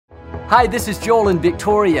Hi, this is Joel and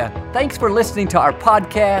Victoria. Thanks for listening to our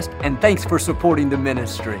podcast, and thanks for supporting the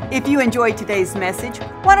ministry. If you enjoyed today's message,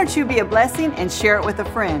 why don't you be a blessing and share it with a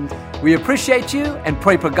friend? We appreciate you and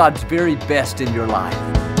pray for God's very best in your life.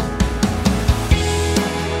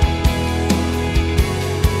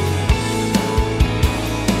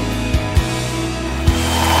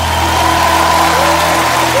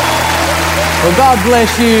 Well, God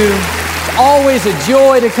bless you. It's always a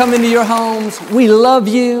joy to come into your homes. We love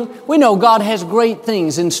you. We know God has great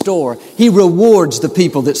things in store. He rewards the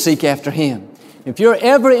people that seek after Him. If you're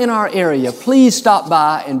ever in our area, please stop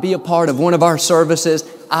by and be a part of one of our services.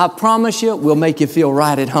 I promise you, we'll make you feel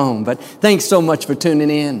right at home. But thanks so much for tuning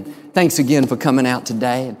in. Thanks again for coming out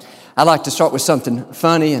today. I'd like to start with something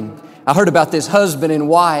funny. And I heard about this husband and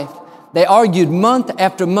wife. They argued month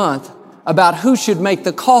after month about who should make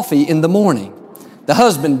the coffee in the morning. The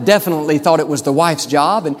husband definitely thought it was the wife's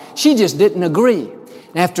job, and she just didn't agree.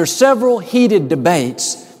 After several heated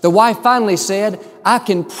debates, the wife finally said, "I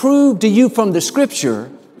can prove to you from the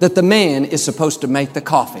Scripture that the man is supposed to make the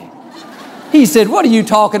coffee." He said, "What are you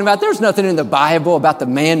talking about? There's nothing in the Bible about the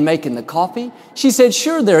man making the coffee." She said,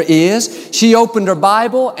 "Sure there is." She opened her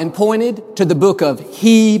Bible and pointed to the book of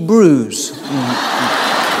Hebrews.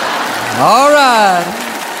 All right.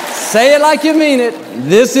 Say it like you mean it.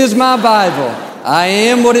 This is my Bible. I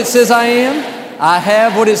am what it says I am. I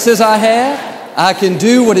have what it says I have. I can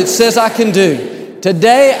do what it says I can do.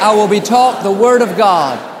 Today I will be taught the Word of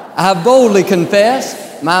God. I boldly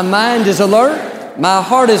confess. My mind is alert. My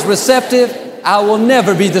heart is receptive. I will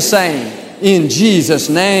never be the same. In Jesus'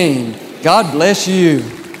 name. God bless you.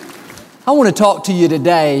 I want to talk to you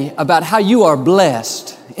today about how you are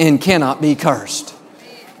blessed and cannot be cursed.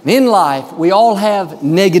 In life, we all have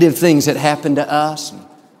negative things that happen to us.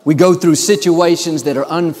 We go through situations that are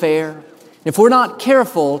unfair. If we're not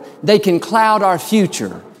careful, they can cloud our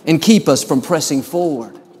future and keep us from pressing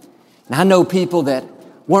forward. And I know people that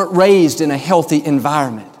weren't raised in a healthy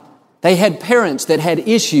environment. They had parents that had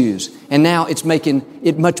issues, and now it's making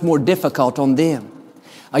it much more difficult on them.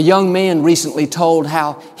 A young man recently told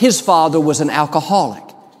how his father was an alcoholic.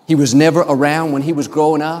 He was never around when he was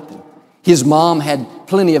growing up. His mom had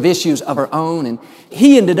plenty of issues of her own, and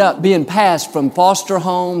he ended up being passed from foster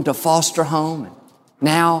home to foster home.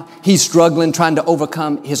 Now he's struggling, trying to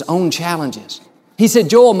overcome his own challenges. He said,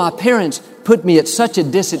 "Joel, my parents put me at such a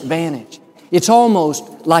disadvantage. It's almost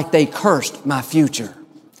like they cursed my future."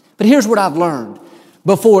 But here's what I've learned.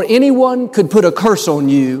 Before anyone could put a curse on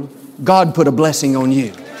you, God put a blessing on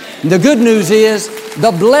you. And the good news is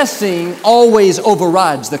the blessing always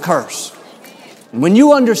overrides the curse. When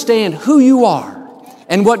you understand who you are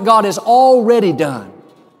and what God has already done,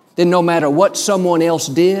 then no matter what someone else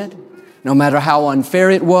did, no matter how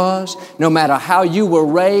unfair it was, no matter how you were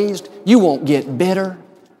raised, you won't get bitter.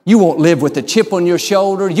 You won't live with a chip on your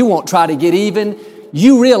shoulder. You won't try to get even.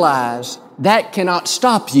 You realize that cannot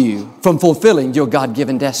stop you from fulfilling your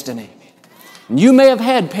God-given destiny. You may have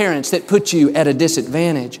had parents that put you at a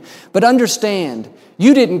disadvantage, but understand,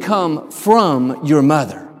 you didn't come from your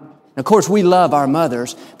mother. Of course, we love our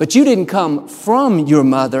mothers, but you didn't come from your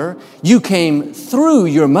mother. You came through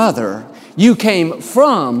your mother. You came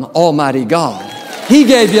from Almighty God. He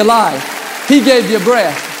gave you life. He gave you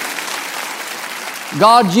breath.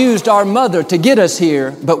 God used our mother to get us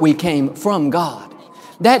here, but we came from God.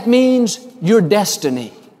 That means your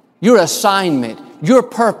destiny, your assignment, your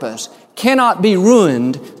purpose cannot be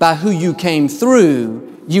ruined by who you came through.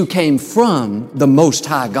 You came from the Most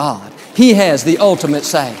High God. He has the ultimate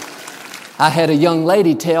say. I had a young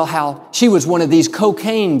lady tell how she was one of these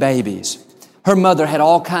cocaine babies. Her mother had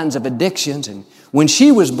all kinds of addictions, and when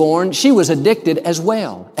she was born, she was addicted as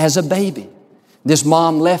well as a baby. This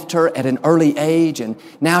mom left her at an early age, and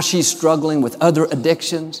now she's struggling with other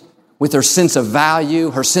addictions, with her sense of value,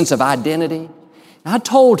 her sense of identity. And I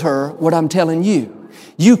told her what I'm telling you.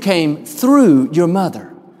 You came through your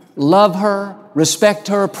mother. Love her, respect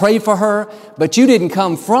her, pray for her, but you didn't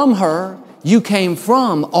come from her. You came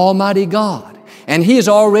from Almighty God, and He has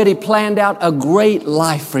already planned out a great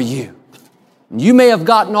life for you. You may have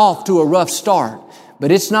gotten off to a rough start, but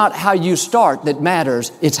it's not how you start that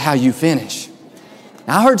matters, it's how you finish.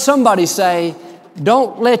 Now, I heard somebody say,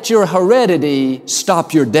 don't let your heredity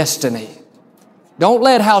stop your destiny. Don't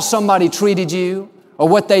let how somebody treated you or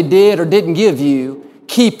what they did or didn't give you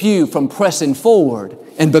keep you from pressing forward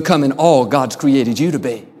and becoming all God's created you to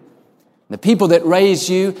be. The people that raised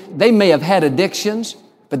you, they may have had addictions,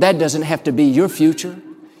 but that doesn't have to be your future.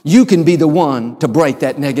 You can be the one to break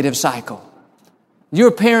that negative cycle. Your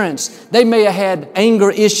parents, they may have had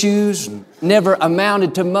anger issues, never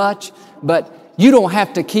amounted to much, but You don't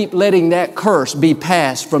have to keep letting that curse be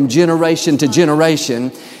passed from generation to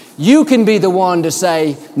generation. You can be the one to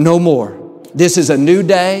say, no more. This is a new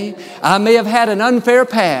day. I may have had an unfair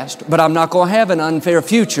past, but I'm not going to have an unfair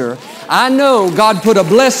future. I know God put a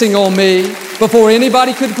blessing on me before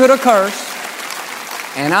anybody could put a curse.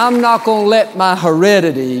 And I'm not going to let my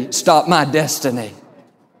heredity stop my destiny.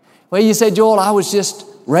 Well, you say, Joel, I was just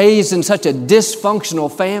raised in such a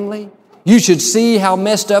dysfunctional family. You should see how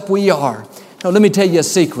messed up we are. Now, let me tell you a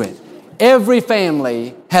secret. Every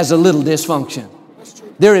family has a little dysfunction.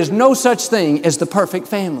 There is no such thing as the perfect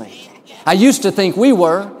family. I used to think we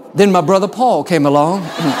were, then my brother Paul came along.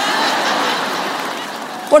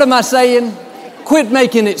 What am I saying? Quit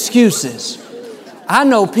making excuses. I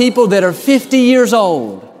know people that are 50 years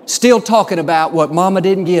old still talking about what mama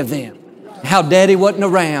didn't give them, how daddy wasn't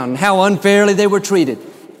around, how unfairly they were treated.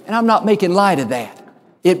 And I'm not making light of that.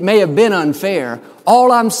 It may have been unfair.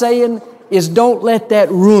 All I'm saying is don't let that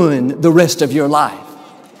ruin the rest of your life.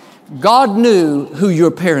 God knew who your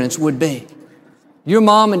parents would be. Your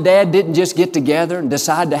mom and dad didn't just get together and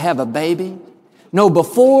decide to have a baby. No,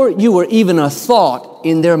 before you were even a thought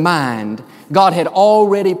in their mind, God had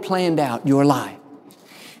already planned out your life.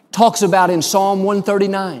 Talks about in Psalm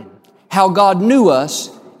 139 how God knew us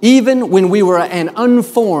even when we were an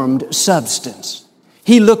unformed substance.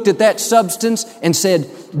 He looked at that substance and said,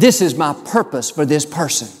 this is my purpose for this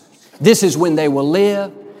person. This is when they will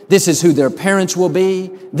live. This is who their parents will be.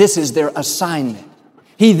 This is their assignment.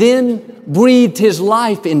 He then breathed His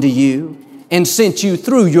life into you and sent you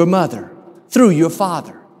through your mother, through your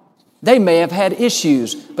father. They may have had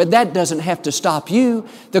issues, but that doesn't have to stop you.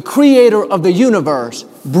 The Creator of the universe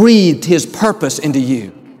breathed His purpose into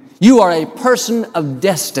you. You are a person of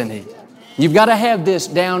destiny. You've got to have this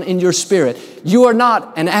down in your spirit. You are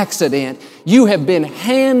not an accident. You have been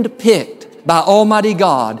handpicked by Almighty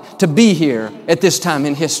God to be here at this time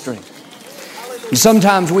in history. And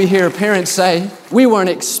sometimes we hear parents say, we weren't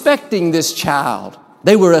expecting this child.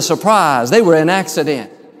 They were a surprise. They were an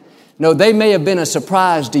accident. No, they may have been a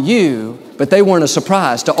surprise to you, but they weren't a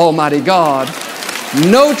surprise to Almighty God.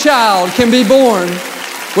 No child can be born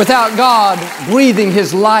without God breathing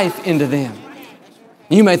His life into them.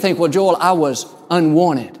 You may think, well, Joel, I was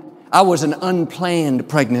unwanted. I was an unplanned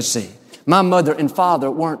pregnancy. My mother and father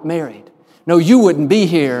weren't married. No, you wouldn't be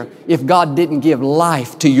here if God didn't give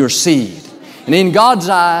life to your seed. And in God's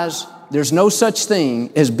eyes, there's no such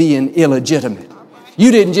thing as being illegitimate.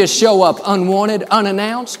 You didn't just show up unwanted,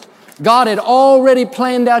 unannounced. God had already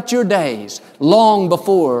planned out your days long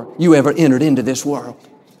before you ever entered into this world.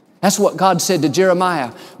 That's what God said to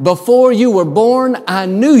Jeremiah. Before you were born, I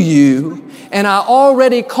knew you, and I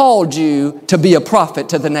already called you to be a prophet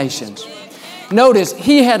to the nations. Notice,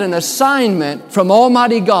 he had an assignment from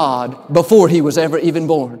Almighty God before he was ever even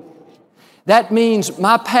born. That means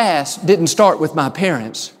my past didn't start with my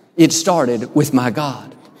parents. It started with my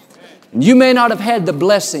God. And you may not have had the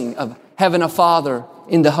blessing of having a father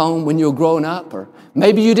in the home when you were growing up, or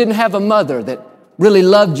maybe you didn't have a mother that really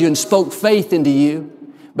loved you and spoke faith into you,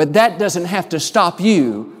 but that doesn't have to stop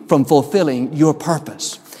you from fulfilling your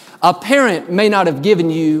purpose. A parent may not have given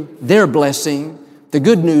you their blessing. The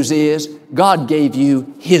good news is God gave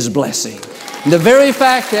you His blessing. And the very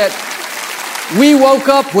fact that we woke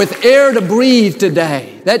up with air to breathe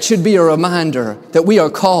today, that should be a reminder that we are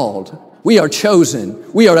called, we are chosen,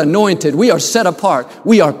 we are anointed, we are set apart,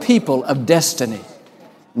 we are people of destiny.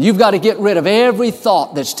 And you've got to get rid of every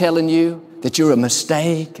thought that's telling you that you're a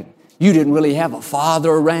mistake and you didn't really have a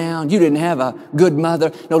father around, you didn't have a good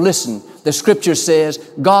mother. No, listen, the Scripture says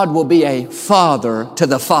God will be a father to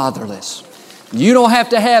the fatherless. You don't have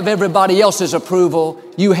to have everybody else's approval.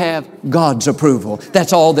 You have God's approval.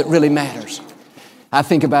 That's all that really matters. I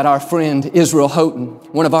think about our friend Israel Houghton,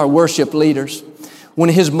 one of our worship leaders. When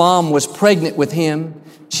his mom was pregnant with him,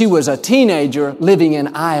 she was a teenager living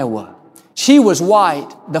in Iowa. She was white.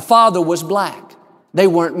 The father was black. They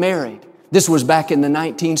weren't married. This was back in the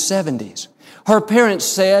 1970s. Her parents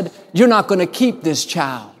said, you're not going to keep this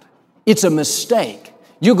child. It's a mistake.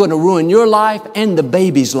 You're going to ruin your life and the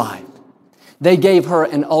baby's life. They gave her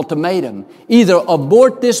an ultimatum. Either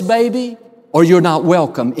abort this baby or you're not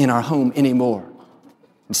welcome in our home anymore.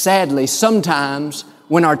 And sadly, sometimes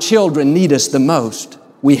when our children need us the most,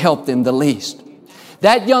 we help them the least.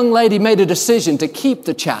 That young lady made a decision to keep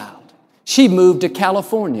the child. She moved to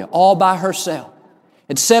California all by herself.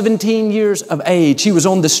 At 17 years of age, she was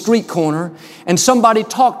on the street corner and somebody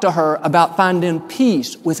talked to her about finding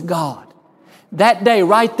peace with God. That day,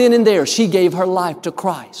 right then and there, she gave her life to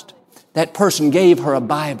Christ. That person gave her a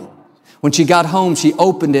Bible. When she got home, she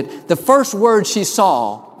opened it. The first word she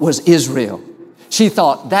saw was Israel. She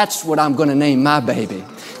thought, that's what I'm going to name my baby.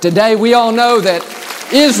 Today, we all know that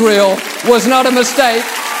Israel was not a mistake.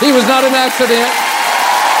 He was not an accident.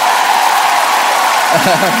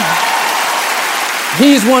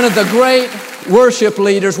 He's one of the great worship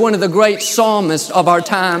leaders, one of the great psalmists of our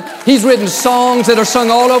time. He's written songs that are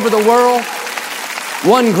sung all over the world,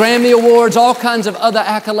 won Grammy Awards, all kinds of other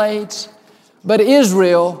accolades. But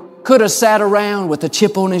Israel could have sat around with a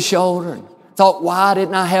chip on his shoulder and thought, why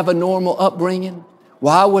didn't I have a normal upbringing?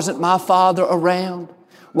 Why wasn't my father around?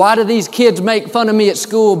 Why do these kids make fun of me at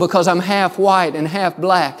school because I'm half white and half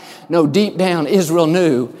black? No, deep down, Israel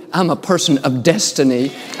knew I'm a person of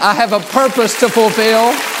destiny. I have a purpose to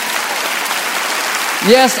fulfill.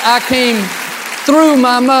 Yes, I came through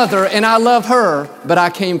my mother and I love her, but I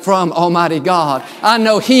came from Almighty God. I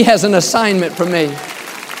know He has an assignment for me.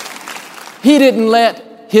 He didn't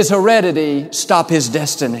let his heredity stop his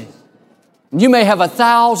destiny. You may have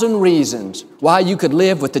 1,000 reasons why you could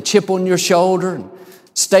live with the chip on your shoulder and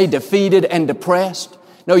stay defeated and depressed.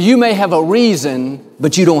 No, you may have a reason,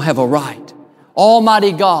 but you don't have a right.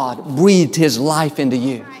 Almighty God breathed His life into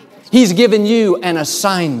you. He's given you an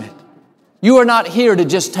assignment. You are not here to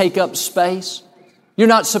just take up space. You're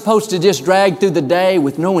not supposed to just drag through the day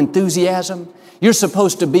with no enthusiasm. You're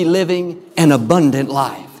supposed to be living an abundant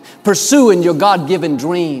life, pursuing your God-given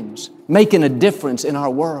dreams, making a difference in our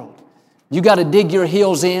world. You got to dig your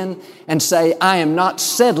heels in and say, I am not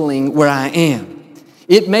settling where I am.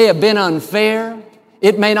 It may have been unfair.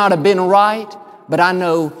 It may not have been right, but I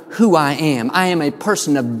know who I am. I am a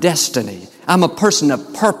person of destiny. I'm a person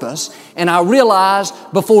of purpose. And I realize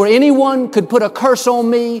before anyone could put a curse on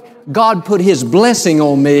me, God put His blessing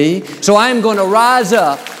on me. So I am going to rise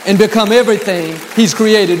up and become everything He's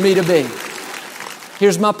created me to be.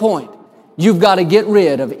 Here's my point. You've got to get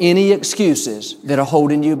rid of any excuses that are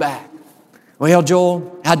holding you back. Well,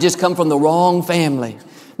 Joel, I just come from the wrong family.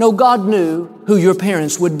 No, God knew who your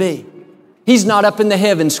parents would be. He's not up in the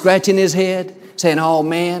heavens scratching His head saying, oh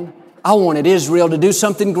man, I wanted Israel to do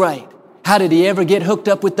something great. How did He ever get hooked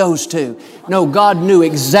up with those two? No, God knew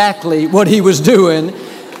exactly what He was doing.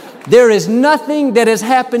 There is nothing that has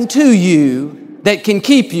happened to you that can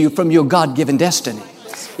keep you from your God-given destiny.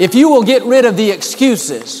 If you will get rid of the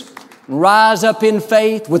excuses, rise up in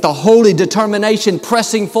faith with a holy determination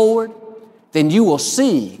pressing forward, then you will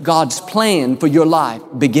see God's plan for your life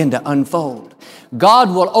begin to unfold. God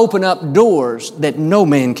will open up doors that no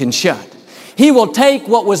man can shut. He will take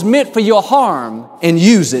what was meant for your harm and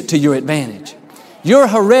use it to your advantage. Your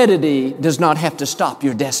heredity does not have to stop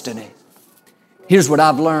your destiny. Here's what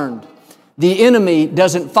I've learned. The enemy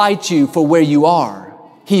doesn't fight you for where you are.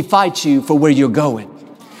 He fights you for where you're going.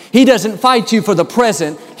 He doesn't fight you for the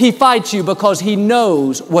present. He fights you because He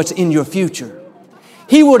knows what's in your future.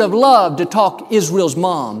 He would have loved to talk Israel's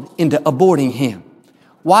mom into aborting him.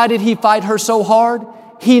 Why did he fight her so hard?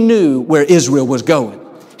 He knew where Israel was going.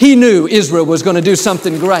 He knew Israel was going to do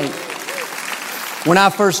something great. When I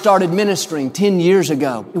first started ministering 10 years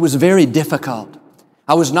ago, it was very difficult.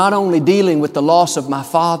 I was not only dealing with the loss of my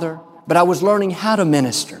father, but I was learning how to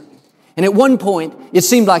minister. And at one point, it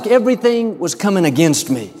seemed like everything was coming against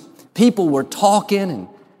me. People were talking, and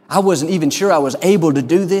I wasn't even sure I was able to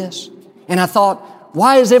do this. And I thought,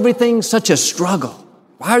 why is everything such a struggle?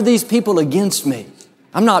 Why are these people against me?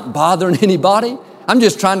 I'm not bothering anybody. I'm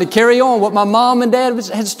just trying to carry on what my mom and dad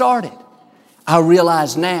had started. I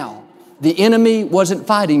realize now the enemy wasn't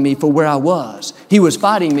fighting me for where I was. He was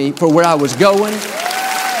fighting me for where I was going.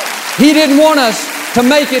 He didn't want us to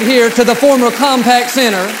make it here to the former Compaq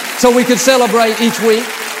Center so we could celebrate each week.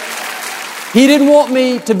 He didn't want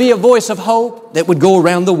me to be a voice of hope that would go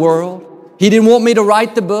around the world. He didn't want me to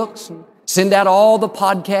write the books and send out all the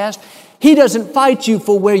podcasts. He doesn't fight you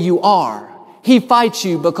for where you are. He fights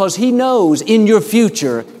you because He knows in your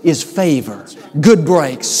future is favor, good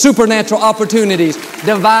breaks, supernatural opportunities,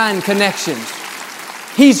 divine connections.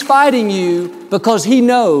 He's fighting you because He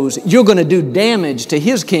knows you're going to do damage to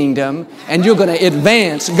His kingdom and you're going to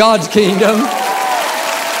advance God's kingdom.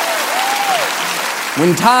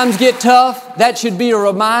 When times get tough, that should be a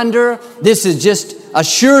reminder. This is just a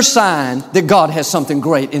sure sign that God has something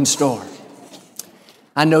great in store.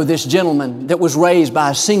 I know this gentleman that was raised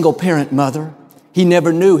by a single-parent mother. He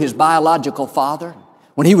never knew his biological father.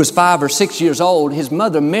 When he was 5 or 6 years old, his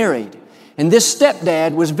mother married. And this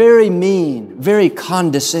stepdad was very mean, very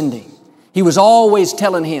condescending. He was always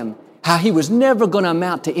telling him how he was never going to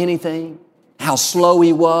amount to anything, how slow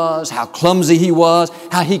he was, how clumsy he was,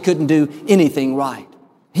 how he couldn't do anything right.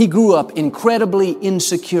 He grew up incredibly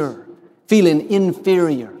insecure, feeling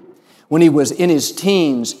inferior. When he was in his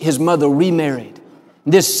teens, his mother remarried.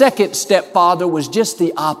 This second stepfather was just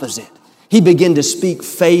the opposite. He began to speak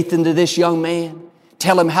faith into this young man,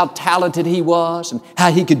 tell him how talented he was and how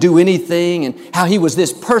he could do anything and how he was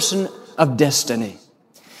this person of destiny.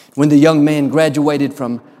 When the young man graduated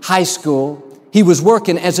from high school, he was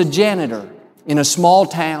working as a janitor in a small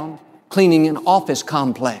town, cleaning an office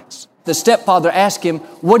complex. The stepfather asked him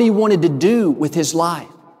what he wanted to do with his life.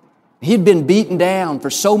 He'd been beaten down for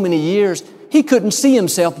so many years, he couldn't see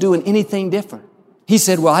himself doing anything different. He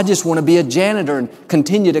said, well, I just want to be a janitor and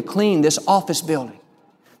continue to clean this office building.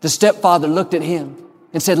 The stepfather looked at him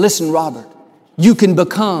and said, listen, Robert, you can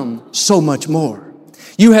become so much more.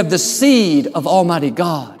 You have the seed of Almighty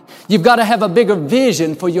God. You've got to have a bigger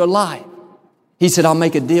vision for your life. He said, I'll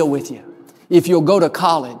make a deal with you. If you'll go to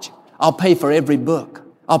college, I'll pay for every book.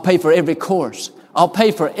 I'll pay for every course. I'll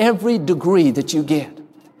pay for every degree that you get.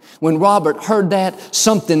 When Robert heard that,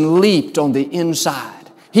 something leaped on the inside.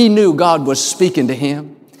 He knew God was speaking to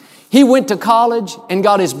him. He went to college and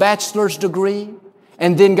got his bachelor's degree,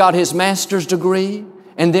 and then got his master's degree,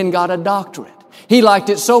 and then got a doctorate. He liked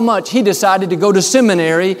it so much, he decided to go to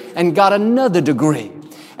seminary and got another degree.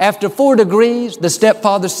 After 4 degrees, the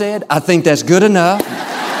stepfather said, I think that's good enough.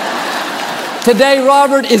 Today,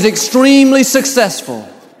 Robert is extremely successful,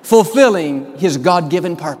 fulfilling his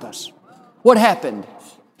God-given purpose. What happened?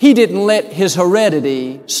 He didn't let his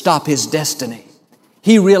heredity stop his destiny.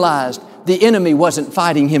 He realized the enemy wasn't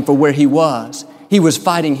fighting him for where he was. He was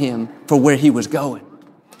fighting him for where he was going.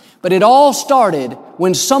 But it all started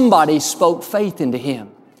when somebody spoke faith into him,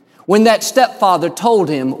 when that stepfather told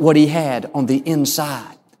him what he had on the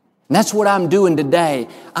inside. And that's what I'm doing today.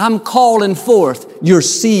 I'm calling forth your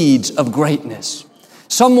seeds of greatness.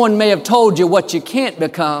 Someone may have told you what you can't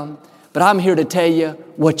become, but I'm here to tell you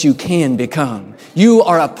what you can become. You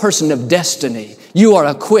are a person of destiny. You are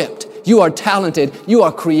equipped. You are talented. You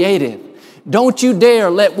are creative. Don't you dare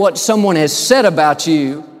let what someone has said about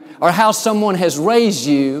you or how someone has raised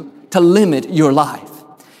you to limit your life.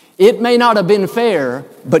 It may not have been fair,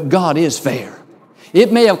 but God is fair.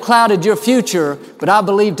 It may have clouded your future, but I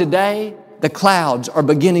believe today the clouds are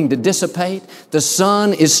beginning to dissipate. The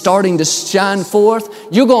sun is starting to shine forth.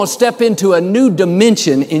 You're going to step into a new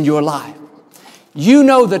dimension in your life. You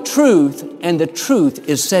know the truth, and the truth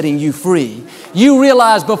is setting you free. You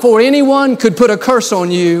realize before anyone could put a curse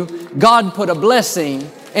on you, God put a blessing,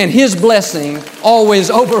 and His blessing always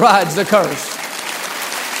overrides the curse.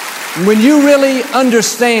 When you really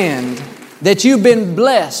understand that you've been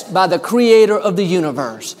blessed by the Creator of the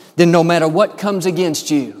universe, then no matter what comes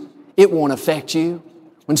against you, it won't affect you.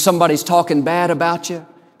 When somebody's talking bad about you,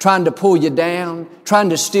 trying to pull you down, trying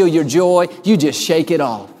to steal your joy, you just shake it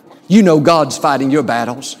off. You know God's fighting your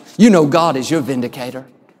battles. You know God is your vindicator.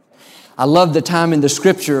 I love the time in the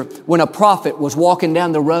Scripture when a prophet was walking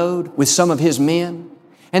down the road with some of his men,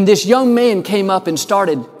 and this young man came up and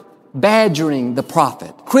started badgering the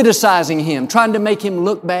prophet, criticizing him, trying to make him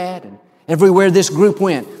look bad. And everywhere this group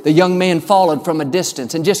went, the young man followed from a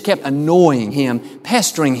distance and just kept annoying him,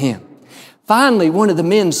 pestering him. Finally, one of the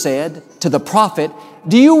men said to the prophet,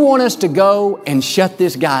 "Do you want us to go and shut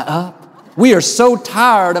this guy up? We are so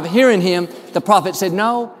tired of hearing him." The prophet said,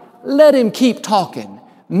 "No, let him keep talking.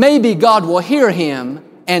 Maybe God will hear him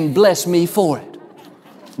and bless me for it."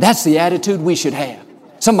 That's the attitude we should have.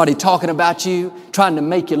 Somebody talking about you, trying to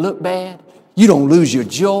make you look bad. You don't lose your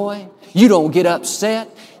joy. You don't get upset.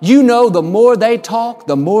 You know the more they talk,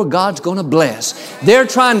 the more God's going to bless. They're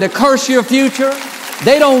trying to curse your future.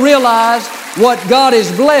 They don't realize what God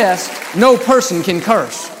has blessed, no person can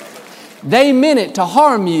curse. They meant it to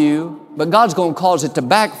harm you, but God's going to cause it to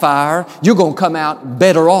backfire. You're going to come out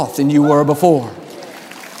better off than you were before.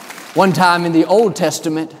 One time in the Old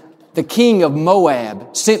Testament, the king of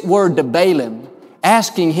Moab sent word to Balaam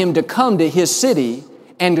asking him to come to his city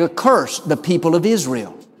and to curse the people of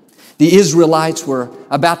Israel. The Israelites were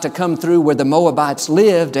about to come through where the Moabites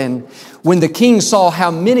lived, and when the king saw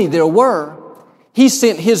how many there were, he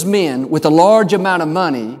sent his men with a large amount of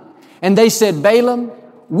money, and they said, "Balaam,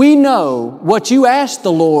 we know what you ask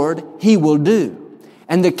the Lord, He will do.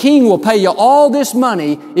 And the king will pay you all this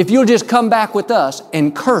money if you'll just come back with us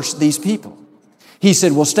and curse these people." He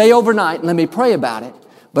said, "Well, stay overnight and let me pray about it.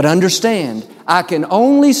 But understand, I can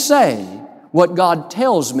only say what God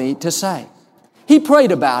tells me to say." He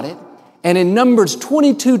prayed about it, and in Numbers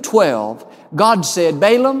 22:12, God said,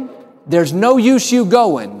 "Balaam, there's no use you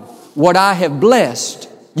going. What I have blessed,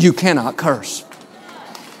 you cannot curse."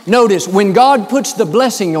 Notice, when God puts the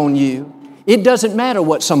blessing on you, it doesn't matter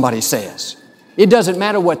what somebody says. It doesn't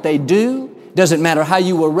matter what they do. Doesn't matter how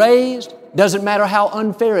you were raised. Doesn't matter how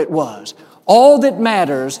unfair it was. All that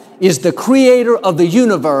matters is the Creator of the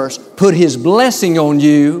universe put His blessing on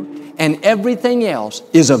you, and everything else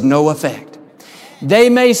is of no effect. They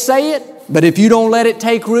may say it, but if you don't let it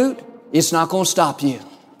take root, it's not going to stop you.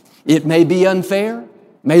 It may be unfair,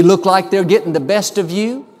 may look like they're getting the best of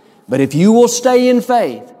you, but if you will stay in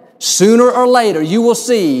faith, sooner or later you will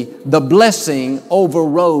see the blessing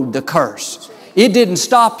overrode the curse. It didn't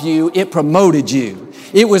stop you, it promoted you.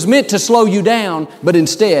 It was meant to slow you down, but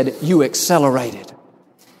instead you accelerated.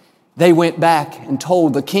 They went back and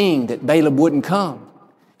told the king that Balaam wouldn't come.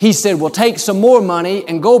 He said, well, take some more money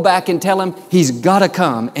and go back and tell him he's got to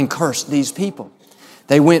come and curse these people.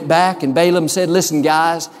 They went back and Balaam said, listen,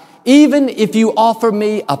 guys, even if you offer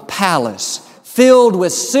me a palace filled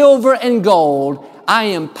with silver and gold, I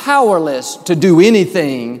am powerless to do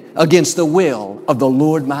anything against the will of the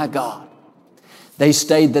Lord my God. They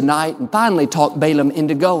stayed the night and finally talked Balaam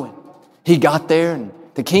into going. He got there and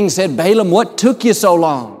the king said, Balaam, what took you so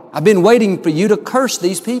long? I've been waiting for you to curse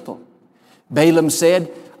these people. Balaam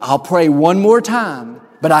said, I'll pray one more time,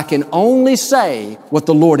 but I can only say what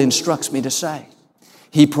the Lord instructs me to say.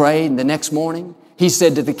 He prayed, and the next morning, he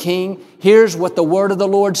said to the king, here's what the word of the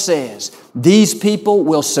Lord says. These people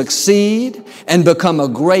will succeed and become a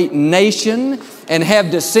great nation and have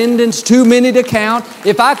descendants too many to count.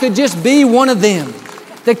 If I could just be one of them.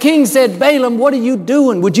 The king said, Balaam, what are you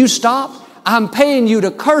doing? Would you stop? I'm paying you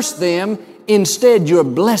to curse them. Instead, you're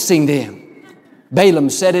blessing them. Balaam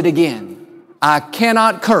said it again. I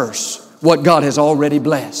cannot curse what God has already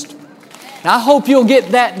blessed. Now, I hope you'll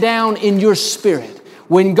get that down in your spirit.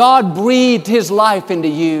 When God breathed His life into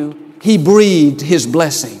you, He breathed His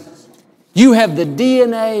blessing. You have the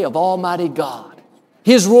DNA of Almighty God.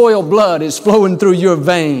 His royal blood is flowing through your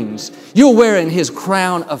veins. You're wearing His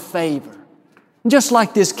crown of favor. Just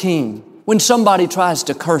like this king, when somebody tries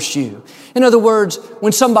to curse you. In other words,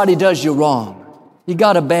 when somebody does you wrong, you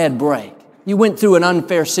got a bad break. You went through an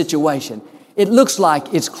unfair situation. It looks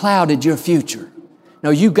like it's clouded your future. No,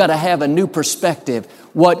 you've got to have a new perspective.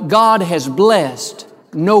 What God has blessed,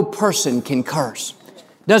 no person can curse.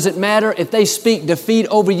 Doesn't matter if they speak defeat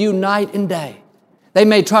over you night and day. They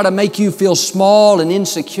may try to make you feel small and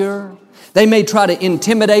insecure. They may try to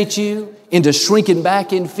intimidate you into shrinking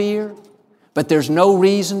back in fear. But there's no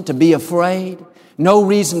reason to be afraid, no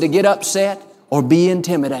reason to get upset or be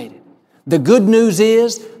intimidated. The good news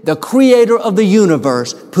is the Creator of the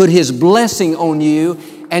universe put His blessing on you,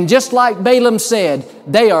 and just like Balaam said,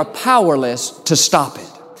 they are powerless to stop it.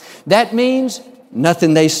 That means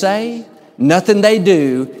nothing they say, nothing they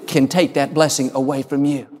do can take that blessing away from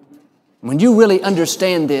you. When you really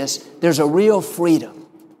understand this, there's a real freedom.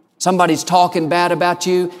 Somebody's talking bad about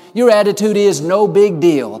you, your attitude is no big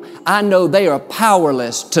deal. I know they are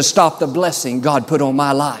powerless to stop the blessing God put on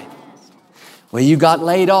my life. Well, you got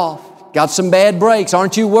laid off. Got some bad breaks.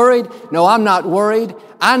 Aren't you worried? No, I'm not worried.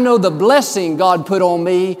 I know the blessing God put on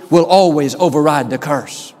me will always override the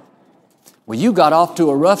curse. Well, you got off to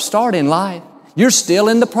a rough start in life. You're still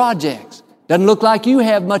in the projects. Doesn't look like you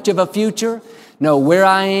have much of a future. No, where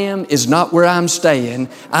I am is not where I'm staying.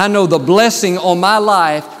 I know the blessing on my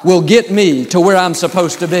life will get me to where I'm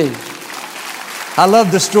supposed to be. I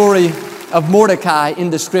love the story of Mordecai in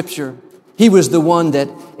the Scripture. He was the one that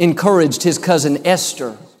encouraged his cousin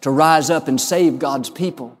Esther to rise up and save God's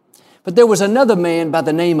people. But there was another man by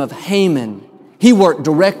the name of Haman. He worked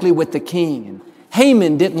directly with the king. And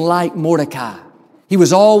Haman didn't like Mordecai. He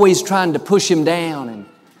was always trying to push him down and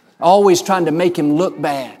always trying to make him look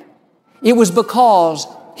bad. It was because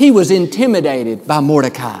he was intimidated by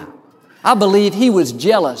Mordecai. I believe he was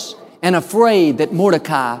jealous and afraid that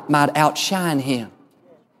Mordecai might outshine him.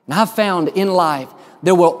 And I've found in life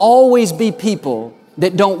there will always be people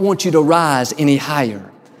that don't want you to rise any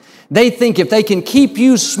higher. They think if they can keep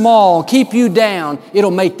you small, keep you down, it'll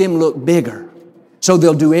make them look bigger. So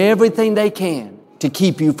they'll do everything they can to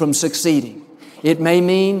keep you from succeeding. It may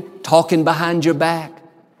mean talking behind your back,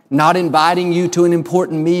 not inviting you to an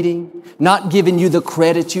important meeting, not giving you the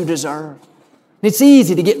credit you deserve. It's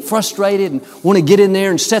easy to get frustrated and want to get in there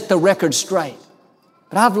and set the record straight.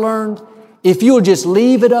 But I've learned if you'll just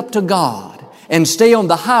leave it up to God and stay on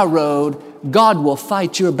the high road, God will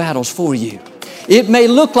fight your battles for you. It may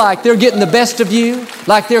look like they're getting the best of you,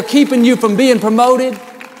 like they're keeping you from being promoted,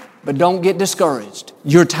 but don't get discouraged.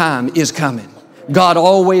 Your time is coming. God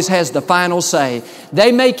always has the final say.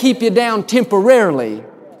 They may keep you down temporarily,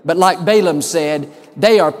 but like Balaam said,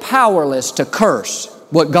 they are powerless to curse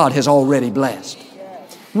what God has already blessed.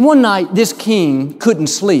 And one night, this king couldn't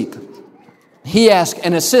sleep. He asked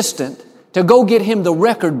an assistant to go get him the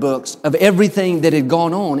record books of everything that had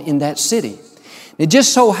gone on in that city. It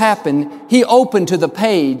just so happened he opened to the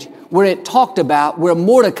page where it talked about where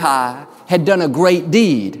Mordecai had done a great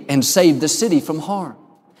deed and saved the city from harm.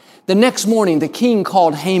 The next morning, the king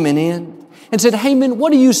called Haman in and said, Haman,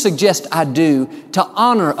 what do you suggest I do to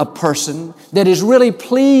honor a person that has really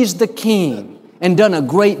pleased the king and done a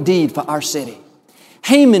great deed for our city?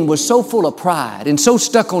 Haman was so full of pride and so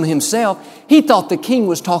stuck on himself, he thought the king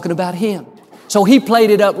was talking about him. So he played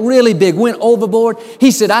it up really big, went overboard. He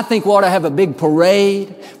said, I think we ought to have a big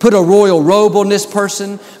parade, put a royal robe on this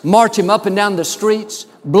person, march him up and down the streets,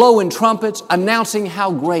 blowing trumpets, announcing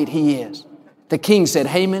how great he is. The king said,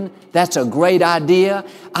 Haman, that's a great idea.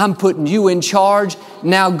 I'm putting you in charge.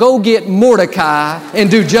 Now go get Mordecai and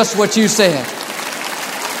do just what you said.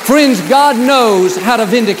 Friends, God knows how to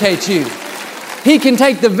vindicate you. He can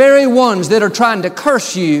take the very ones that are trying to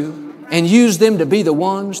curse you and use them to be the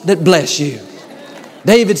ones that bless you.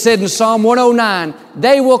 David said in Psalm 109,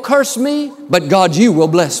 they will curse me, but God, you will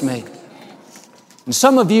bless me. And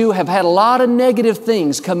some of you have had a lot of negative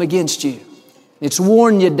things come against you. It's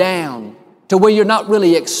worn you down to where you're not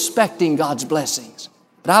really expecting God's blessings.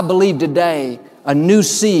 But I believe today a new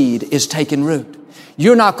seed is taking root.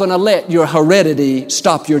 You're not going to let your heredity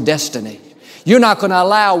stop your destiny. You're not going to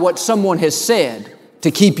allow what someone has said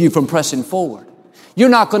to keep you from pressing forward. You're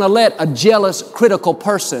not going to let a jealous, critical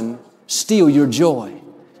person steal your joy.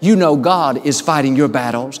 You know God is fighting your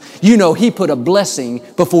battles. You know He put a blessing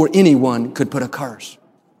before anyone could put a curse.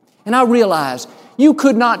 And I realize you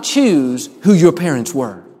could not choose who your parents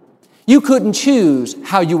were. You couldn't choose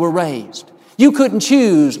how you were raised. You couldn't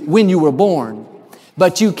choose when you were born.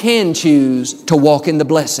 But you can choose to walk in the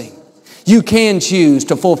blessing. You can choose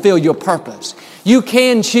to fulfill your purpose. You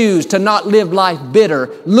can choose to not live life bitter,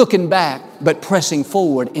 looking back, but pressing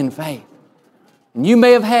forward in faith. And you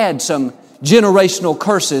may have had some generational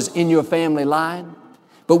curses in your family line,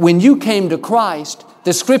 but when you came to Christ,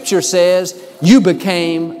 the Scripture says you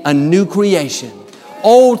became a new creation.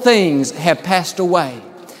 Old things have passed away.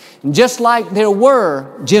 And just like there were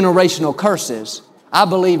generational curses, I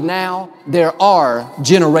believe now there are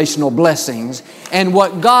generational blessings. And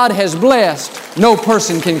what God has blessed, no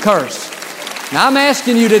person can curse. Now I'm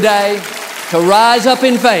asking you today to rise up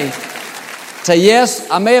in faith. Say, yes,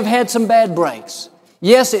 I may have had some bad breaks.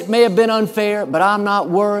 Yes, it may have been unfair, but I'm not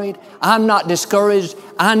worried. I'm not discouraged.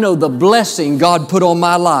 I know the blessing God put on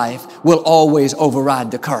my life will always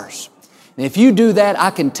override the curse. And if you do that, I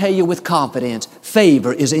can tell you with confidence,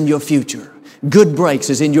 favor is in your future. Good breaks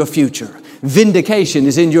is in your future. Vindication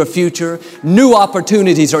is in your future. New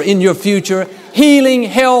opportunities are in your future. Healing,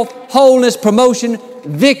 health, wholeness, promotion,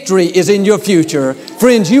 victory is in your future.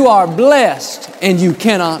 Friends, you are blessed and you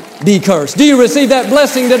cannot be cursed. Do you receive that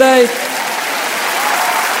blessing today?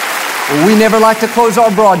 We never like to close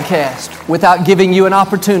our broadcast without giving you an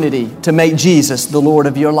opportunity to make Jesus the Lord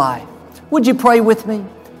of your life. Would you pray with me?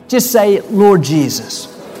 Just say, Lord Jesus,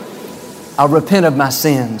 I repent of my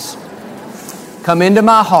sins. Come into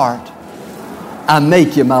my heart. I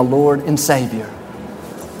make you my Lord and Savior.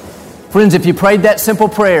 Friends, if you prayed that simple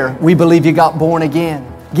prayer, we believe you got born again.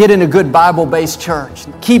 Get in a good Bible-based church.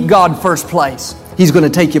 Keep God first place. He's going to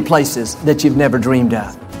take you places that you've never dreamed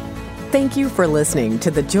of. Thank you for listening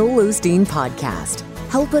to the Joel Osteen Podcast.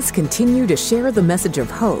 Help us continue to share the message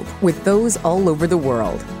of hope with those all over the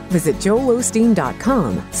world. Visit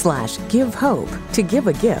joelosteen.com/give hope to give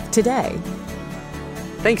a gift today.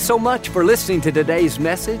 Thanks so much for listening to today's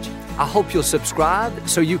message. I hope you'll subscribe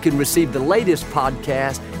so you can receive the latest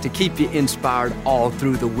podcast to keep you inspired all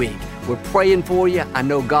through the week. We're praying for you. I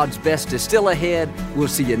know God's best is still ahead. We'll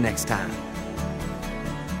see you next time.